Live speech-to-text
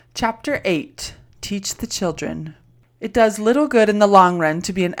Chapter 8. Teach the Children. It does little good in the long run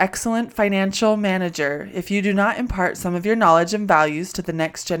to be an excellent financial manager if you do not impart some of your knowledge and values to the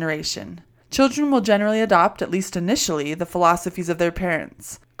next generation. Children will generally adopt, at least initially, the philosophies of their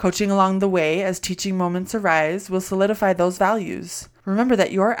parents. Coaching along the way as teaching moments arise will solidify those values. Remember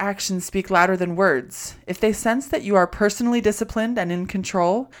that your actions speak louder than words. If they sense that you are personally disciplined and in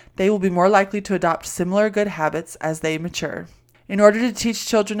control, they will be more likely to adopt similar good habits as they mature. In order to teach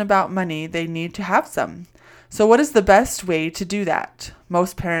children about money, they need to have some. So what is the best way to do that?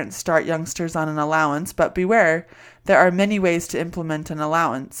 Most parents start youngsters on an allowance, but beware, there are many ways to implement an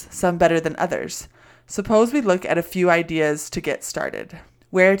allowance, some better than others. Suppose we look at a few ideas to get started.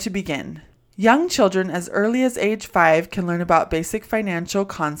 Where to begin? Young children as early as age 5 can learn about basic financial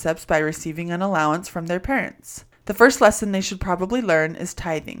concepts by receiving an allowance from their parents. The first lesson they should probably learn is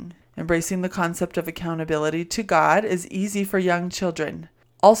tithing. Embracing the concept of accountability to God is easy for young children.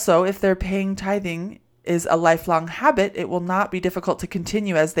 Also, if their paying tithing is a lifelong habit, it will not be difficult to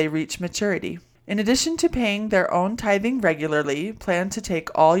continue as they reach maturity. In addition to paying their own tithing regularly, plan to take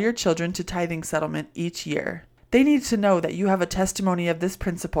all your children to tithing settlement each year. They need to know that you have a testimony of this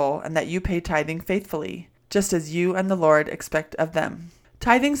principle and that you pay tithing faithfully, just as you and the Lord expect of them.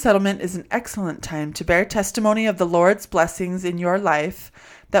 Tithing settlement is an excellent time to bear testimony of the Lord's blessings in your life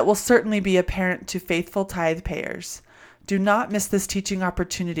that will certainly be apparent to faithful tithe payers. Do not miss this teaching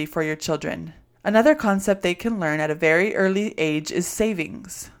opportunity for your children. Another concept they can learn at a very early age is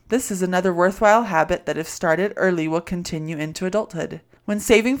savings. This is another worthwhile habit that if started early will continue into adulthood. When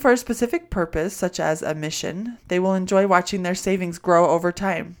saving for a specific purpose, such as a mission, they will enjoy watching their savings grow over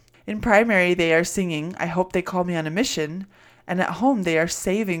time. In primary, they are singing, "I hope they call me on a mission," and at home they are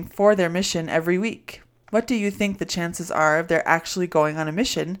saving for their mission every week. What do you think the chances are of their actually going on a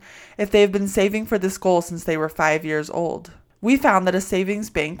mission if they have been saving for this goal since they were 5 years old? We found that a savings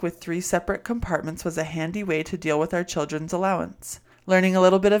bank with 3 separate compartments was a handy way to deal with our children's allowance. Learning a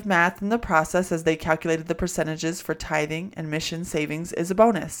little bit of math in the process as they calculated the percentages for tithing and mission savings is a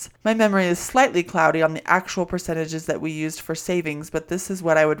bonus. My memory is slightly cloudy on the actual percentages that we used for savings, but this is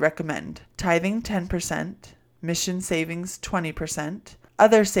what I would recommend. Tithing 10%, mission savings 20%,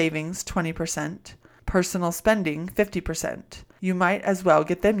 other savings 20%, personal spending 50%. You might as well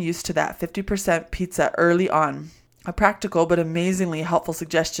get them used to that 50% pizza early on. A practical but amazingly helpful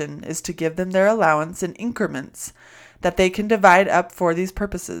suggestion is to give them their allowance in increments that they can divide up for these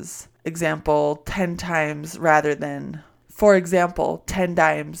purposes. Example, 10 times rather than, for example, 10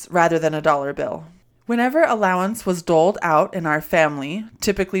 dimes rather than a dollar bill. Whenever allowance was doled out in our family,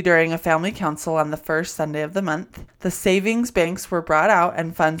 typically during a family council on the first Sunday of the month, the savings banks were brought out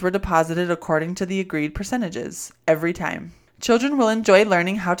and funds were deposited according to the agreed percentages, every time. Children will enjoy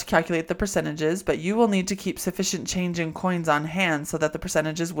learning how to calculate the percentages, but you will need to keep sufficient change in coins on hand so that the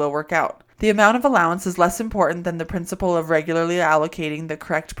percentages will work out. The amount of allowance is less important than the principle of regularly allocating the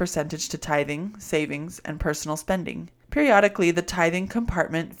correct percentage to tithing, savings, and personal spending. Periodically, the tithing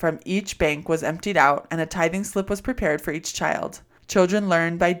compartment from each bank was emptied out and a tithing slip was prepared for each child. Children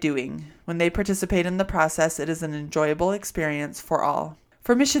learn by doing. When they participate in the process, it is an enjoyable experience for all.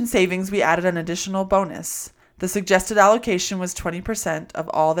 For mission savings, we added an additional bonus. The suggested allocation was 20% of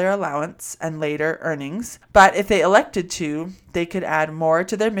all their allowance and later earnings, but if they elected to, they could add more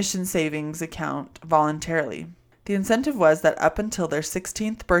to their mission savings account voluntarily. The incentive was that up until their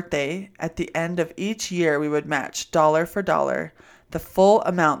 16th birthday, at the end of each year, we would match dollar for dollar the full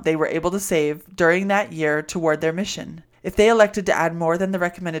amount they were able to save during that year toward their mission. If they elected to add more than the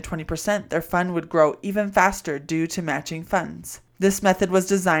recommended 20%, their fund would grow even faster due to matching funds. This method was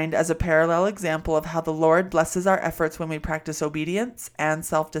designed as a parallel example of how the Lord blesses our efforts when we practice obedience and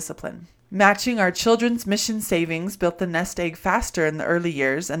self-discipline. Matching our children's mission savings built the nest egg faster in the early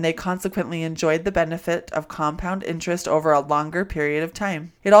years, and they consequently enjoyed the benefit of compound interest over a longer period of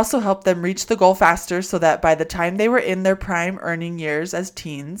time. It also helped them reach the goal faster so that by the time they were in their prime earning years as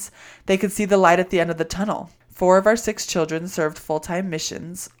teens, they could see the light at the end of the tunnel. 4 of our 6 children served full-time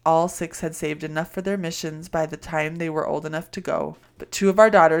missions. All 6 had saved enough for their missions by the time they were old enough to go. But 2 of our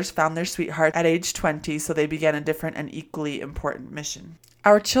daughters found their sweetheart at age 20, so they began a different and equally important mission.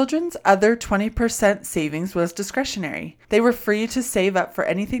 Our children's other 20% savings was discretionary. They were free to save up for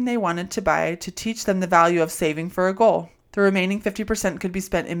anything they wanted to buy to teach them the value of saving for a goal. The remaining 50% could be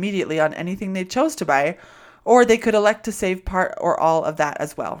spent immediately on anything they chose to buy, or they could elect to save part or all of that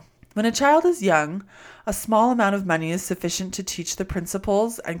as well. When a child is young, a small amount of money is sufficient to teach the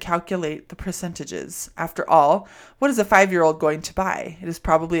principles and calculate the percentages. After all, what is a 5-year-old going to buy? It is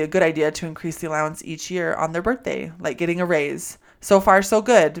probably a good idea to increase the allowance each year on their birthday, like getting a raise. So far, so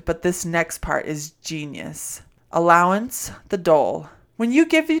good, but this next part is genius. Allowance, the dole. When you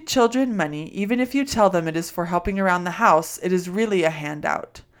give your children money, even if you tell them it is for helping around the house, it is really a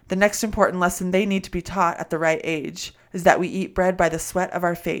handout. The next important lesson they need to be taught at the right age is that we eat bread by the sweat of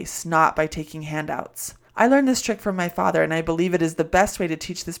our face, not by taking handouts. I learned this trick from my father, and I believe it is the best way to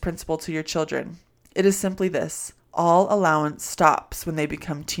teach this principle to your children. It is simply this: all allowance stops when they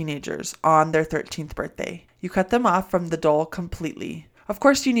become teenagers on their 13th birthday. You cut them off from the dole completely. Of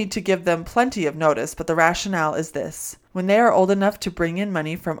course, you need to give them plenty of notice, but the rationale is this: when they are old enough to bring in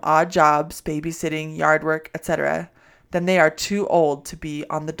money from odd jobs, babysitting, yard work, etc., then they are too old to be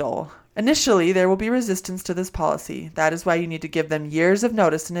on the dole. Initially, there will be resistance to this policy. That is why you need to give them years of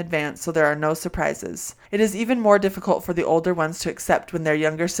notice in advance so there are no surprises. It is even more difficult for the older ones to accept when their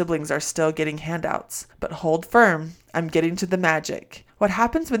younger siblings are still getting handouts. But hold firm, I'm getting to the magic. What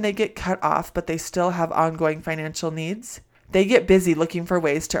happens when they get cut off but they still have ongoing financial needs? They get busy looking for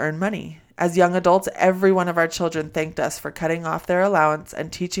ways to earn money. As young adults, every one of our children thanked us for cutting off their allowance and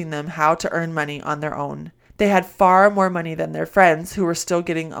teaching them how to earn money on their own. They had far more money than their friends who were still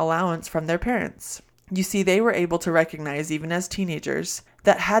getting allowance from their parents. You see, they were able to recognize, even as teenagers,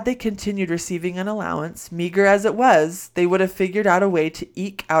 that had they continued receiving an allowance, meager as it was, they would have figured out a way to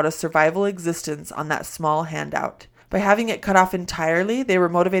eke out a survival existence on that small handout. By having it cut off entirely, they were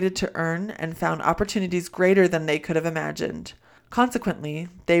motivated to earn and found opportunities greater than they could have imagined. Consequently,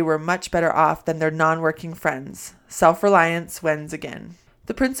 they were much better off than their non-working friends. Self-reliance wins again.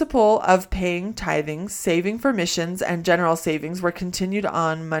 The principle of paying tithings, saving for missions, and general savings were continued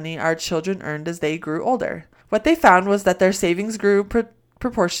on money our children earned as they grew older. What they found was that their savings grew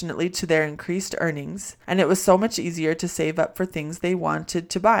proportionately to their increased earnings, and it was so much easier to save up for things they wanted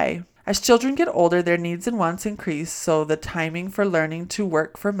to buy. As children get older, their needs and wants increase, so the timing for learning to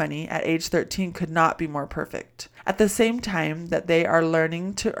work for money at age 13 could not be more perfect. At the same time that they are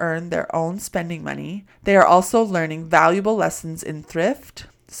learning to earn their own spending money, they are also learning valuable lessons in thrift,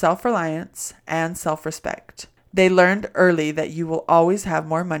 self-reliance, and self-respect. They learned early that you will always have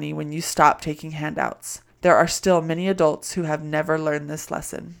more money when you stop taking handouts. There are still many adults who have never learned this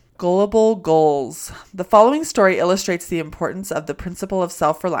lesson. Gullible goals. The following story illustrates the importance of the principle of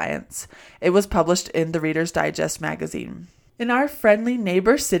self-reliance. It was published in the Reader's Digest magazine. In our friendly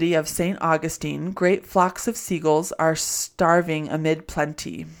neighbor city of St. Augustine, great flocks of seagulls are starving amid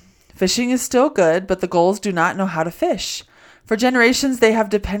plenty. Fishing is still good, but the gulls do not know how to fish. For generations, they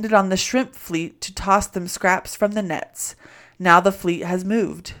have depended on the shrimp fleet to toss them scraps from the nets. Now the fleet has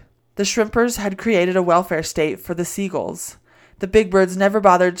moved. The shrimpers had created a welfare state for the seagulls. The big birds never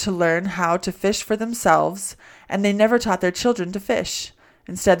bothered to learn how to fish for themselves, and they never taught their children to fish.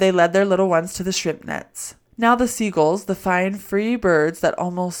 Instead, they led their little ones to the shrimp nets. Now the seagulls, the fine, free birds that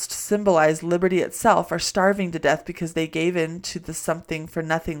almost symbolize liberty itself, are starving to death because they gave in to the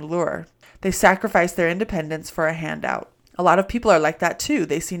something-for-nothing lure. They sacrificed their independence for a handout. A lot of people are like that too.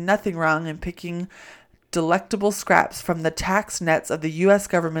 They see nothing wrong in picking delectable scraps from the tax nets of the U.S.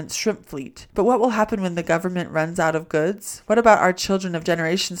 government's shrimp fleet. But what will happen when the government runs out of goods? What about our children of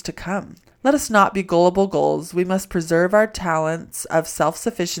generations to come? Let us not be gullible gulls. We must preserve our talents of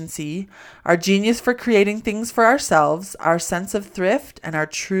self-sufficiency, our genius for creating things for ourselves, our sense of thrift, and our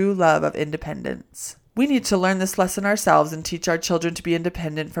true love of independence. We need to learn this lesson ourselves and teach our children to be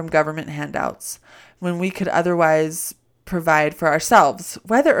independent from government handouts, when we could otherwise provide for ourselves,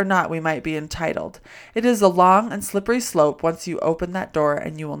 whether or not we might be entitled. It is a long and slippery slope once you open that door,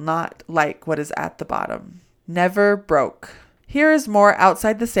 and you will not like what is at the bottom. Never broke. Here is more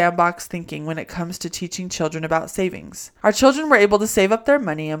outside the sandbox thinking when it comes to teaching children about savings. Our children were able to save up their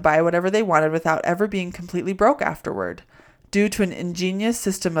money and buy whatever they wanted without ever being completely broke afterward, due to an ingenious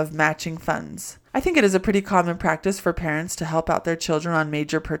system of matching funds. I think it is a pretty common practice for parents to help out their children on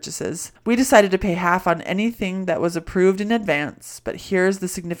major purchases. We decided to pay half on anything that was approved in advance, but here's the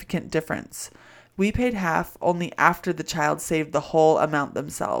significant difference. We paid half only after the child saved the whole amount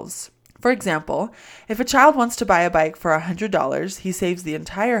themselves. For example, if a child wants to buy a bike for $100, he saves the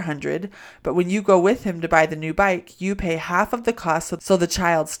entire $100, but when you go with him to buy the new bike, you pay half of the cost so the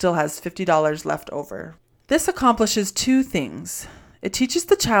child still has $50 left over. This accomplishes two things. It teaches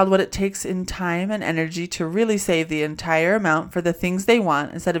the child what it takes in time and energy to really save the entire amount for the things they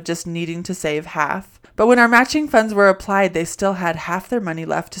want instead of just needing to save half. But when our matching funds were applied, they still had half their money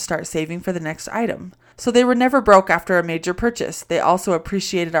left to start saving for the next item. So they were never broke after a major purchase. They also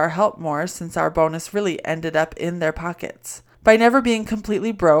appreciated our help more since our bonus really ended up in their pockets. By never being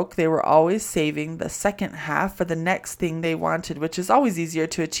completely broke, they were always saving the second half for the next thing they wanted, which is always easier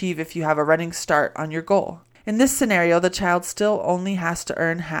to achieve if you have a running start on your goal. In this scenario, the child still only has to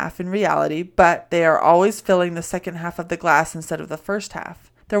earn half in reality, but they are always filling the second half of the glass instead of the first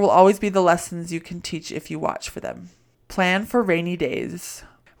half. There will always be the lessons you can teach if you watch for them. Plan for rainy days.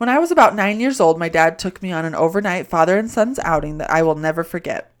 When I was about 9 years old, my dad took me on an overnight father and son's outing that I will never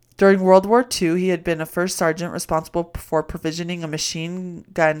forget. During World War II, he had been a first sergeant responsible for provisioning a machine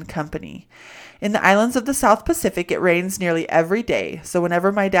gun company. In the islands of the South Pacific, it rains nearly every day, so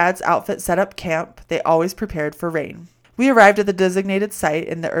whenever my dad's outfit set up camp, they always prepared for rain. We arrived at the designated site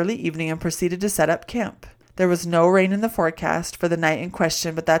in the early evening and proceeded to set up camp. There was no rain in the forecast for the night in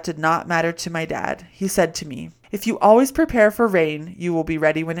question, but that did not matter to my dad. He said to me, "If you always prepare for rain, you will be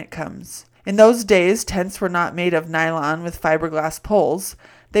ready when it comes." In those days, tents were not made of nylon with fiberglass poles.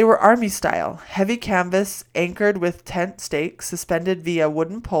 They were army style, heavy canvas anchored with tent stakes suspended via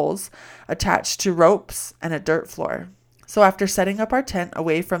wooden poles attached to ropes and a dirt floor. So after setting up our tent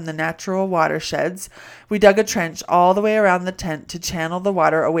away from the natural watersheds, we dug a trench all the way around the tent to channel the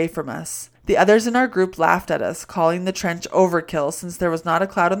water away from us. The others in our group laughed at us, calling the trench overkill since there was not a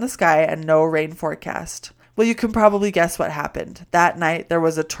cloud in the sky and no rain forecast. Well, you can probably guess what happened. That night there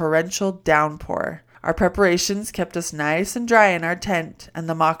was a torrential downpour. Our preparations kept us nice and dry in our tent, and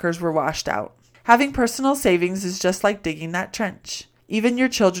the mockers were washed out. Having personal savings is just like digging that trench. Even your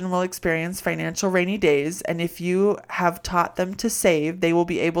children will experience financial rainy days, and if you have taught them to save, they will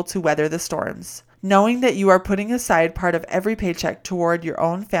be able to weather the storms. Knowing that you are putting aside part of every paycheck toward your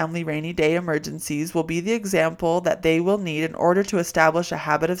own family rainy day emergencies will be the example that they will need in order to establish a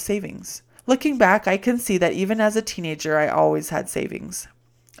habit of savings. Looking back, I can see that even as a teenager, I always had savings.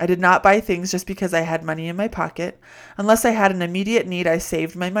 I did not buy things just because I had money in my pocket. Unless I had an immediate need, I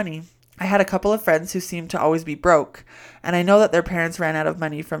saved my money. I had a couple of friends who seemed to always be broke, and I know that their parents ran out of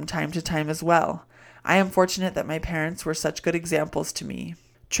money from time to time as well. I am fortunate that my parents were such good examples to me.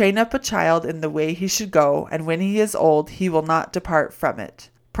 Train up a child in the way he should go, and when he is old, he will not depart from it.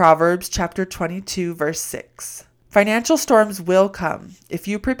 Proverbs chapter 22, verse 6. Financial storms will come. If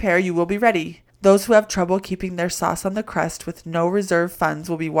you prepare, you will be ready. Those who have trouble keeping their sauce on the crust with no reserve funds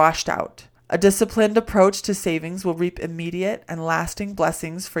will be washed out. A disciplined approach to savings will reap immediate and lasting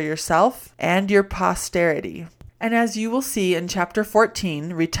blessings for yourself and your posterity. And as you will see in chapter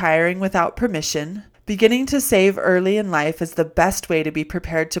 14, Retiring Without Permission, beginning to save early in life is the best way to be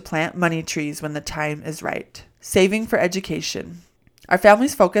prepared to plant money trees when the time is right. Saving for education. Our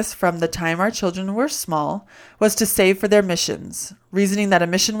family's focus from the time our children were small was to save for their missions, reasoning that a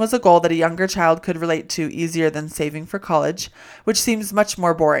mission was a goal that a younger child could relate to easier than saving for college, which seems much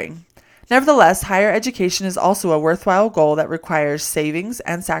more boring. Nevertheless, higher education is also a worthwhile goal that requires savings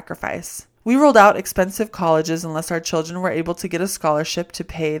and sacrifice. We ruled out expensive colleges unless our children were able to get a scholarship to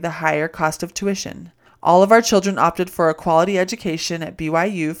pay the higher cost of tuition. All of our children opted for a quality education at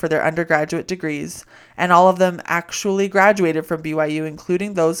BYU for their undergraduate degrees, and all of them actually graduated from BYU,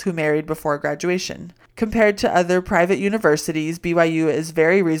 including those who married before graduation. Compared to other private universities, BYU is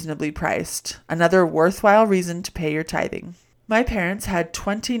very reasonably priced, another worthwhile reason to pay your tithing. My parents had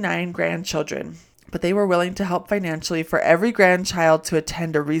 29 grandchildren, but they were willing to help financially for every grandchild to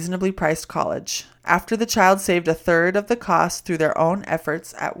attend a reasonably priced college. After the child saved a third of the cost through their own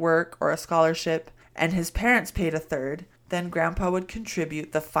efforts at work or a scholarship, and his parents paid a third, then Grandpa would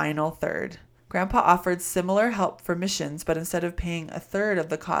contribute the final third. Grandpa offered similar help for missions, but instead of paying a third of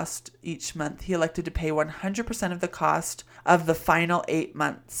the cost each month, he elected to pay 100% of the cost of the final 8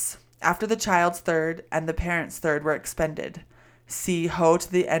 months, after the child's third and the parents' third were expended. See Hoe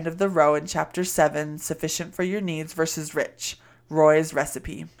to the End of the Row in Chapter 7, Sufficient for Your Needs versus Rich, Roy's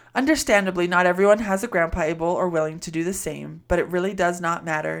Recipe. Understandably, not everyone has a grandpa able or willing to do the same, but it really does not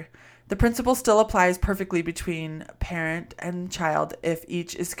matter. The principle still applies perfectly between parent and child if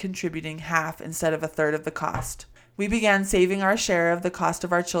each is contributing half instead of a third of the cost. We began saving our share of the cost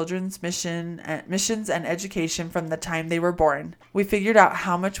of our children's missions and education from the time they were born. We figured out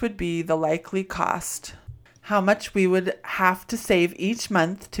how much would be the likely cost, how much we would have to save each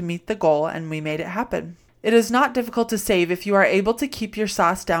month to meet the goal, and we made it happen. It is not difficult to save if you are able to keep your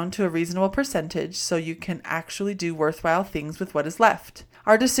sauce down to a reasonable percentage so you can actually do worthwhile things with what is left.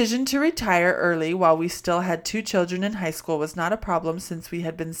 Our decision to retire early while we still had 2 children in high school was not a problem since we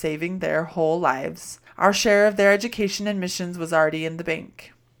had been saving their whole lives. Our share of their education and missions was already in the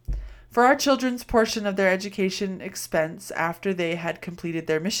bank. For our children's portion of their education expense after they had completed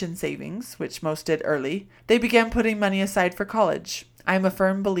their mission savings, which most did early, they began putting money aside for college. I am a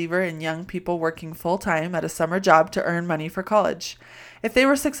firm believer in young people working full-time at a summer job to earn money for college. If they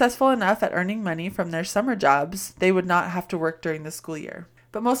were successful enough at earning money from their summer jobs, they would not have to work during the school year.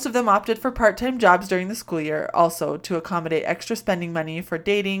 But most of them opted for part-time jobs during the school year also to accommodate extra spending money for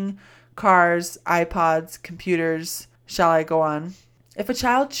dating, cars, iPods, computers. Shall I go on? If a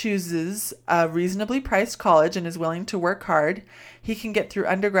child chooses a reasonably priced college and is willing to work hard, he can get through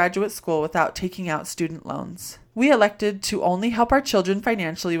undergraduate school without taking out student loans. We elected to only help our children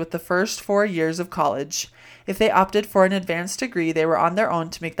financially with the first 4 years of college. If they opted for an advanced degree, they were on their own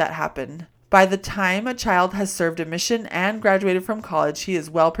to make that happen. By the time a child has served a mission and graduated from college, he is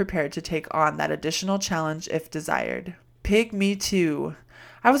well prepared to take on that additional challenge if desired. Pig Me Too.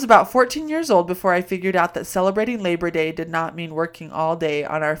 I was about 14 years old before I figured out that celebrating Labor Day did not mean working all day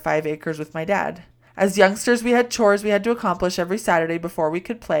on our 5 acres with my dad. As youngsters, we had chores we had to accomplish every Saturday before we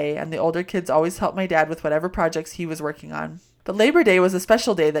could play, and the older kids always helped my dad with whatever projects he was working on. But Labor Day was a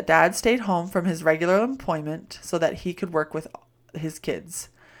special day that Dad stayed home from his regular employment so that he could work with his kids.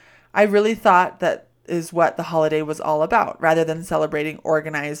 I really thought that is what the holiday was all about, rather than celebrating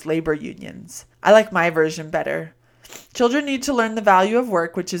organized labor unions. I like my version better. Children need to learn the value of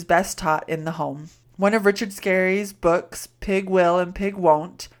work, which is best taught in the home. One of Richard Scarry's books, Pig Will and Pig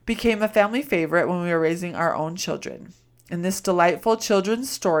Won't, became a family favorite when we were raising our own children. In this delightful children's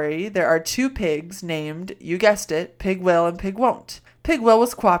story, there are 2 pigs named, you guessed it, Pig Will and Pig Won't. Pig Will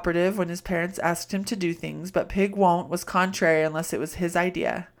was cooperative when his parents asked him to do things, but Pig Won't was contrary unless it was his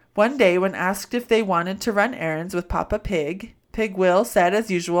idea. One day, when asked if they wanted to run errands with Papa Pig, Pig Will said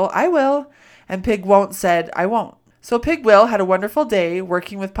as usual, "I will," and Pig Won't said, "I won't." So Pig Will had a wonderful day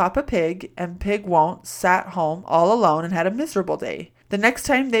working with Papa Pig, and Pig Won't sat home all alone and had a miserable day. The next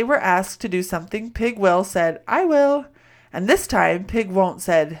time they were asked to do something, Pig Will said, "I will." And this time, Pig Won't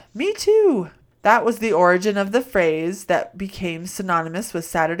said, "Me too." That was the origin of the phrase that became synonymous with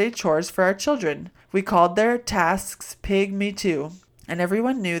Saturday chores for our children. We called their tasks Pig Me Too, and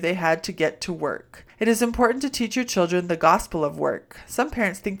everyone knew they had to get to work. It is important to teach your children the gospel of work. Some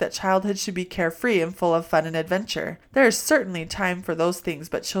parents think that childhood should be carefree and full of fun and adventure. There is certainly time for those things,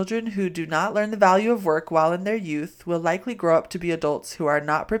 but children who do not learn the value of work while in their youth will likely grow up to be adults who are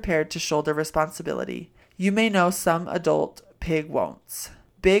not prepared to shoulder responsibility. You may know some adult pig won'ts.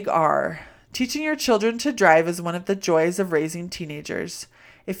 Big R. Teaching your children to drive is one of the joys of raising teenagers.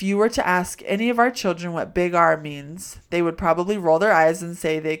 If you were to ask any of our children what Big R means, they would probably roll their eyes and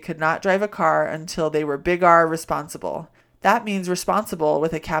say they could not drive a car until they were Big R responsible. That means responsible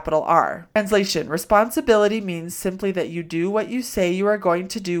with a capital R. Translation: responsibility means simply that you do what you say you are going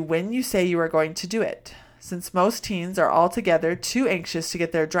to do when you say you are going to do it. Since most teens are altogether too anxious to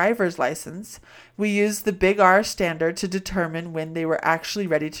get their driver's license, we use the Big R standard to determine when they were actually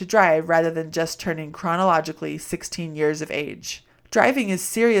ready to drive rather than just turning chronologically 16 years of age. Driving is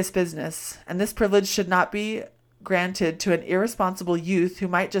serious business, and this privilege should not be granted to an irresponsible youth who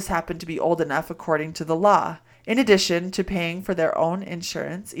might just happen to be old enough according to the law. In addition to paying for their own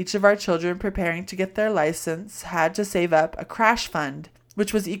insurance, each of our children preparing to get their license had to save up a crash fund,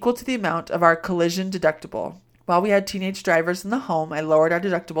 which was equal to the amount of our collision deductible. While we had teenage drivers in the home, I lowered our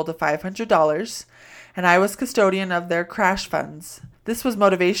deductible to $500, and I was custodian of their crash funds. This was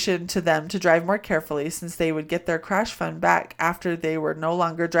motivation to them to drive more carefully, since they would get their crash fund back after they were no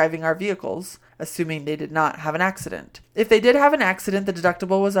longer driving our vehicles, assuming they did not have an accident. If they did have an accident, the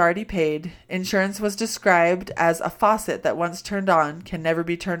deductible was already paid. Insurance was described as a faucet that once turned on can never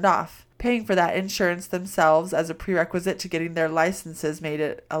be turned off. Paying for that insurance themselves as a prerequisite to getting their licenses made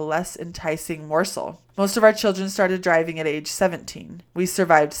it a less enticing morsel. Most of our children started driving at age 17. We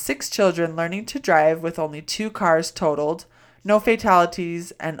survived 6 children learning to drive with only 2 cars totaled, no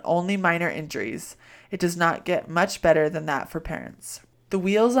fatalities, and only minor injuries. It does not get much better than that for parents. The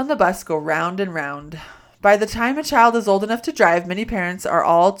wheels on the bus go round and round. By the time a child is old enough to drive, many parents are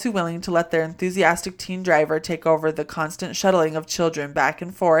all too willing to let their enthusiastic teen driver take over the constant shuttling of children back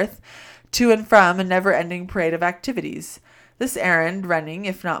and forth, to and from a never-ending parade of activities. This errand running,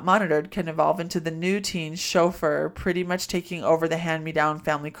 if not monitored, can evolve into the new teen chauffeur pretty much taking over the hand-me-down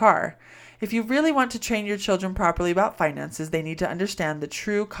family car. If you really want to train your children properly about finances, they need to understand the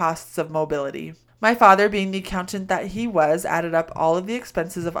true costs of mobility. My father, being the accountant that he was, added up all of the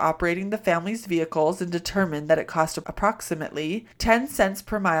expenses of operating the family's vehicles and determined that it cost approximately 10 cents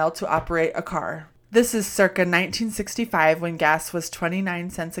per mile to operate a car. This is circa 1965, when gas was 29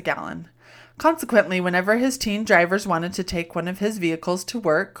 cents a gallon. Consequently, whenever his teen drivers wanted to take one of his vehicles to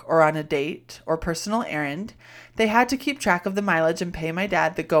work or on a date or personal errand, they had to keep track of the mileage and pay my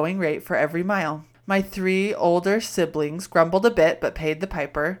dad the going rate for every mile. My 3 older siblings grumbled a bit but paid the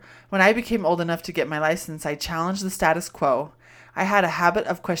piper. When I became old enough to get my license, I challenged the status quo. I had a habit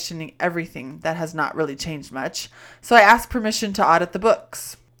of questioning everything. That has not really changed much, so I asked permission to audit the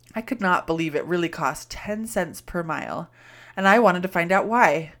books. I could not believe it really cost 10 cents per mile, and I wanted to find out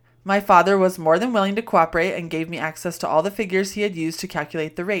why. My father was more than willing to cooperate and gave me access to all the figures he had used to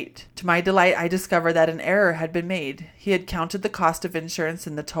calculate the rate. To my delight, I discovered that an error had been made. He had counted the cost of insurance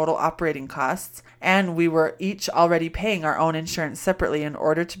in the total operating costs, and we were each already paying our own insurance separately in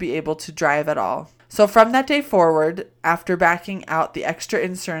order to be able to drive at all. So from that day forward, after backing out the extra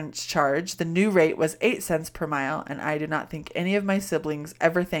insurance charge, the new rate was 8 cents per mile, and I do not think any of my siblings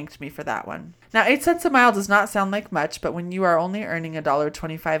ever thanked me for that one. Now, 8 cents a mile does not sound like much, but when you are only earning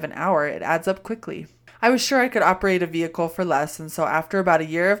 $1.25 an hour, it adds up quickly. I was sure I could operate a vehicle for less, and so after about a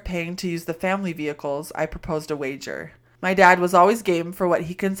year of paying to use the family vehicles, I proposed a wager. My dad was always game for what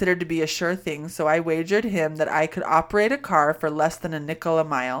he considered to be a sure thing, so I wagered him that I could operate a car for less than a nickel a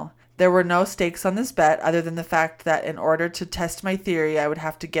mile. There were no stakes on this bet other than the fact that in order to test my theory, I would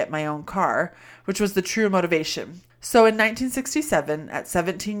have to get my own car, which was the true motivation. So in 1967, at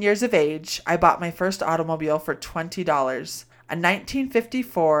 17 years of age, I bought my first automobile for $20, a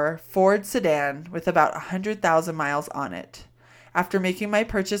 1954 Ford sedan with about 100,000 miles on it. After making my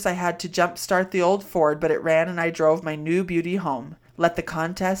purchase, I had to jump-start the old Ford, but it ran and I drove my new beauty home. Let the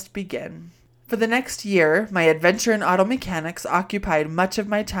contest begin. For the next year, my adventure in auto mechanics occupied much of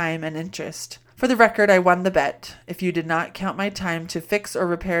my time and interest. For the record, I won the bet. If you did not count my time to fix or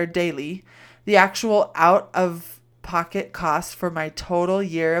repair daily, the actual out-of-pocket cost for my total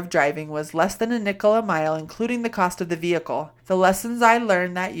year of driving was less than a nickel a mile, including the cost of the vehicle. The lessons I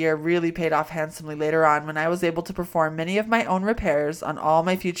learned that year really paid off handsomely later on when I was able to perform many of my own repairs on all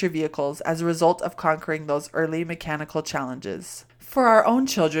my future vehicles as a result of conquering those early mechanical challenges. For our own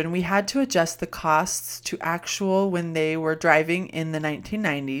children, we had to adjust the costs to actual when they were driving in the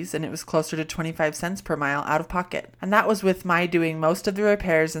 1990s, and it was closer to 25 cents per mile out of pocket. And that was with my doing most of the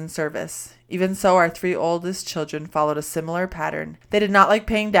repairs and service. Even so, our 3 oldest children followed a similar pattern. They did not like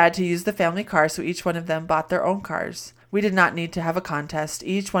paying Dad to use the family car, so each one of them bought their own cars. We did not need to have a contest.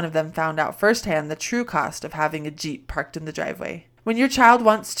 Each one of them found out firsthand the true cost of having a Jeep parked in the driveway. When your child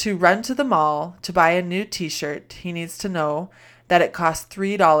wants to run to the mall to buy a new t-shirt, he needs to know that it costs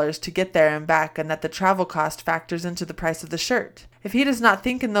 $3 to get there and back, and that the travel cost factors into the price of the shirt. If he does not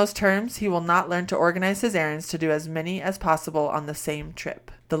think in those terms, he will not learn to organize his errands to do as many as possible on the same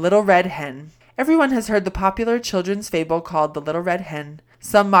trip. The Little Red Hen. Everyone has heard the popular children's fable called The Little Red Hen.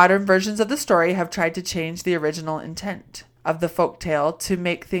 Some modern versions of the story have tried to change the original intent of the folktale to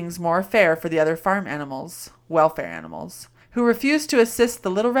make things more fair for the other farm animals, welfare animals, who refused to assist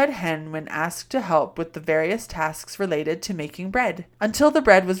the Little Red Hen when asked to help with the various tasks related to making bread, until the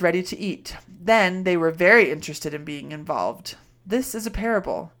bread was ready to eat. Then they were very interested in being involved. This is a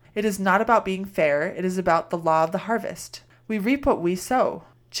parable. It is not about being fair. It is about the law of the harvest. We reap what we sow.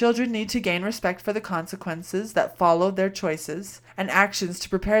 Children need to gain respect for the consequences that follow their choices and actions to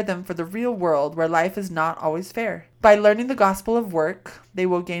prepare them for the real world where life is not always fair. By learning the gospel of work, they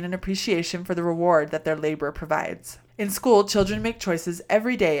will gain an appreciation for the reward that their labor provides. In school, children make choices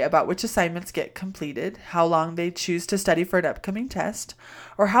every day about which assignments get completed, how long they choose to study for an upcoming test,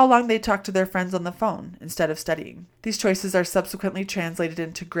 or how long they talk to their friends on the phone instead of studying. These choices are subsequently translated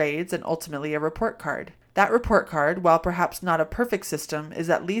into grades and ultimately a report card. That report card, while perhaps not a perfect system, is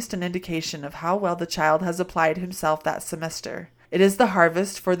at least an indication of how well the child has applied himself that semester. It is the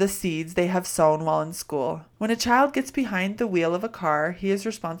harvest for the seeds they have sown while in school. When a child gets behind the wheel of a car, he is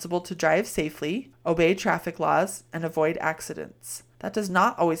responsible to drive safely, obey traffic laws, and avoid accidents. That does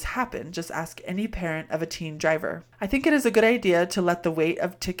not always happen. Just ask any parent of a teen driver. I think it is a good idea to let the weight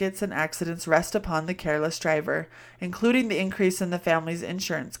of tickets and accidents rest upon the careless driver, including the increase in the family's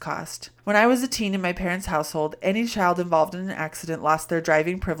insurance cost. When I was a teen in my parents' household, any child involved in an accident lost their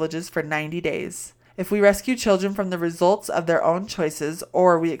driving privileges for 90 days. If we rescue children from the results of their own choices,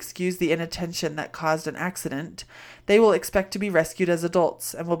 or we excuse the inattention that caused an accident, they will expect to be rescued as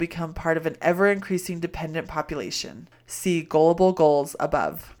adults and will become part of an ever-increasing dependent population. See Gullible Goals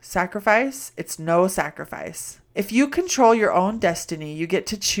above. Sacrifice? It's no sacrifice. If you control your own destiny, you get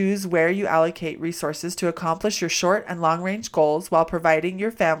to choose where you allocate resources to accomplish your short and long-range goals while providing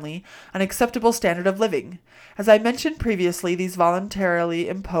your family an acceptable standard of living. As I mentioned previously, these voluntarily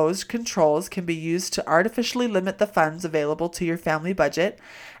imposed controls can be used to artificially limit the funds available to your family budget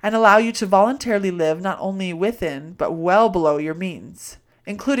and allow you to voluntarily live not only within, but well below your means,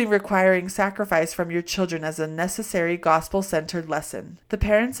 including requiring sacrifice from your children as a necessary gospel-centered lesson. The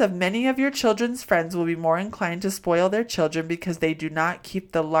parents of many of your children's friends will be more inclined to spoil their children because they do not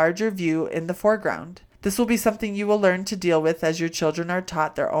keep the larger view in the foreground. This will be something you will learn to deal with as your children are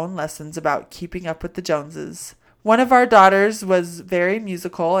taught their own lessons about keeping up with the Joneses. One of our daughters was very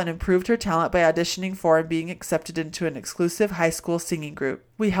musical and improved her talent by auditioning for and being accepted into an exclusive high school singing group.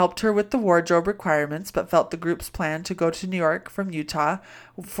 We helped her with the wardrobe requirements, but felt the group's plan to go to New York from Utah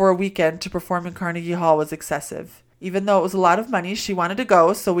for a weekend to perform in Carnegie Hall was excessive. Even though it was a lot of money, she wanted to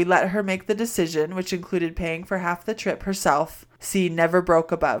go, so we let her make the decision, which included paying for half the trip herself. See, never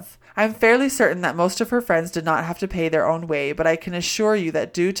broke above. I'm fairly certain that most of her friends did not have to pay their own way, but I can assure you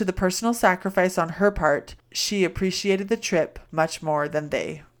that due to the personal sacrifice on her part, she appreciated the trip much more than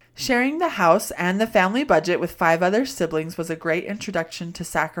they. Sharing the house and the family budget with 5 other siblings was a great introduction to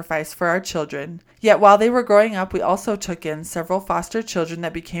sacrifice for our children. Yet while they were growing up, we also took in several foster children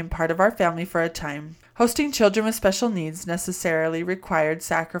that became part of our family for a time. Hosting children with special needs necessarily required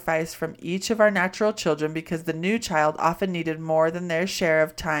sacrifice from each of our natural children because the new child often needed more than their share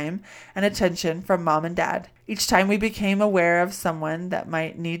of time and attention from mom and dad. Each time we became aware of someone that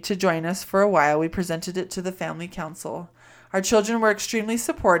might need to join us for a while, we presented it to the family council. Our children were extremely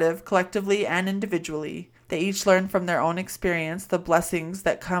supportive, collectively and individually. They each learned from their own experience the blessings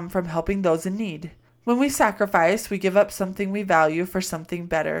that come from helping those in need. When we sacrifice, we give up something we value for something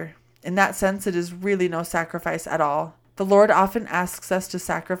better. In that sense, it is really no sacrifice at all. The Lord often asks us to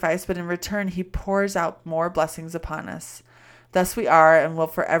sacrifice, but in return, He pours out more blessings upon us. Thus we are and will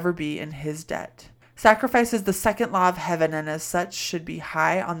forever be in His debt. Sacrifice is the second law of heaven and as such should be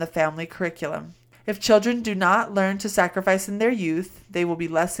high on the family curriculum. If children do not learn to sacrifice in their youth, they will be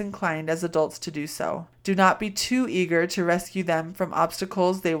less inclined as adults to do so. Do not be too eager to rescue them from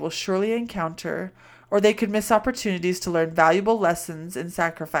obstacles they will surely encounter, or they could miss opportunities to learn valuable lessons in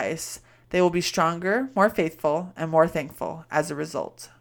sacrifice. They will be stronger, more faithful, and more thankful as a result.